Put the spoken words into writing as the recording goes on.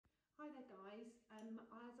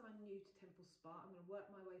As I'm new to Temple Spa, I'm going to work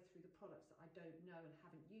my way through the products that I don't know and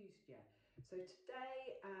haven't used yet. So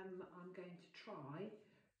today I'm going to try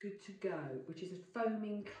Good to Go, which is a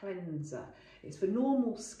foaming cleanser. It's for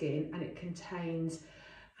normal skin and it contains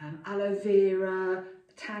aloe vera,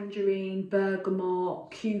 tangerine,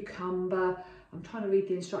 bergamot, cucumber. I'm trying to read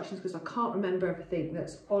the instructions because I can't remember everything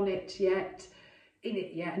that's on it yet. And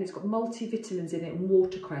it's got multivitamins in it and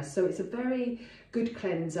watercress, so it's a very good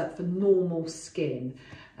cleanser for normal skin.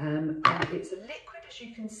 And it's a liquid, as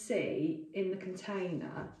you can see in the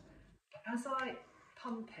container, but as I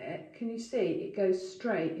pump it, can you see it goes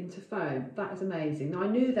straight into foam? That is amazing. Now I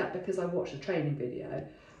knew that because I watched a training video,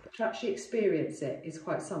 but to actually experience it is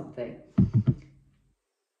quite something.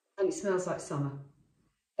 And it smells like summer.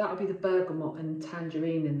 That'll be the bergamot and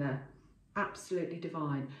tangerine in there. Absolutely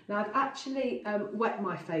divine. Now I've actually wet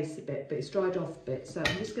my face a bit, but it's dried off a bit, so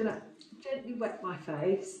I'm just going to gently wet my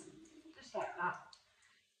face just like that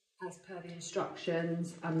as per the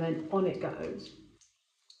instructions, and then on it goes.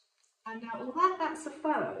 And now although that's a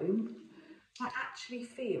foam, that actually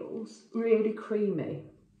feels really creamy.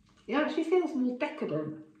 It actually feels more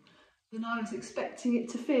decadent than I was expecting it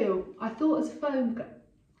to feel. I thought as a foam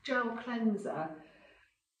gel cleanser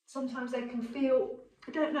sometimes they can feel,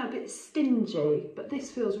 I don't know, a bit stingy, but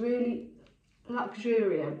this feels really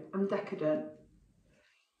luxuriant and decadent.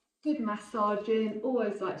 Good massaging,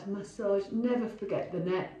 always like to massage, never forget the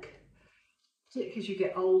neck, particularly as you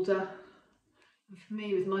get older. And for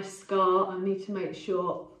me with my scar, I need to make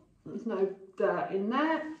sure there's no dirt in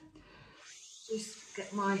there. Just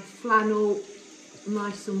get my flannel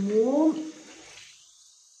nice and warm.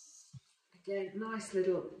 Again, nice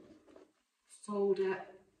little folder.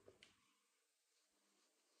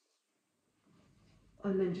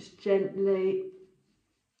 And then just gently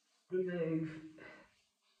remove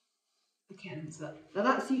the cleanser. Now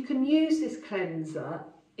that's, you can use this cleanser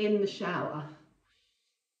in the shower.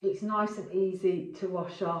 It's nice and easy to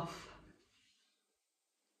wash off.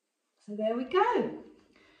 So there we go.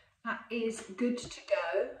 That is Good to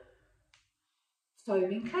Go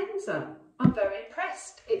foaming cleanser. I'm very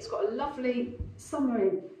impressed. It's got a lovely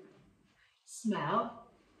summery smell.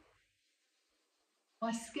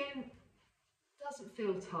 My skin doesn't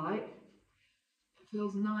feel tight, it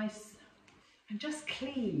feels nice and just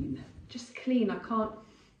clean, I can't,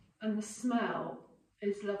 and the smell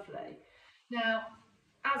is lovely. Now,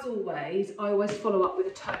 as always, I always follow up with a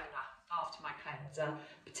toner after my cleanser,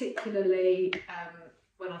 particularly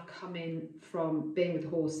when I've come in from being with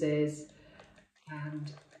horses,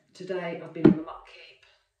 and today I've been on the muck heap.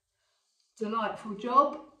 Delightful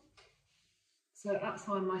job. So that's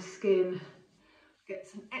why my skin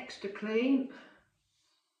gets an extra clean.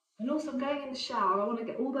 And also going in the shower, I want to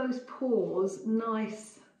get all those pores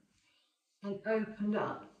nice and opened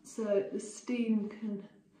up so the steam can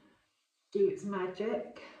do its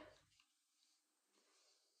magic.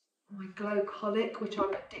 My glycolic, which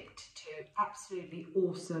I'm addicted to, absolutely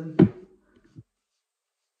awesome.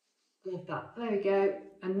 Love that. There we go,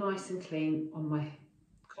 and nice and clean on my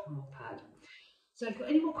cotton wool pad. So if you've got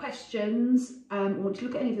any more questions or want to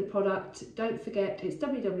look at any of the product, don't forget it's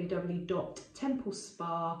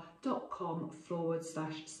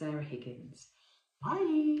www.templespa.com/Sarah Higgins.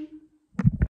 Bye.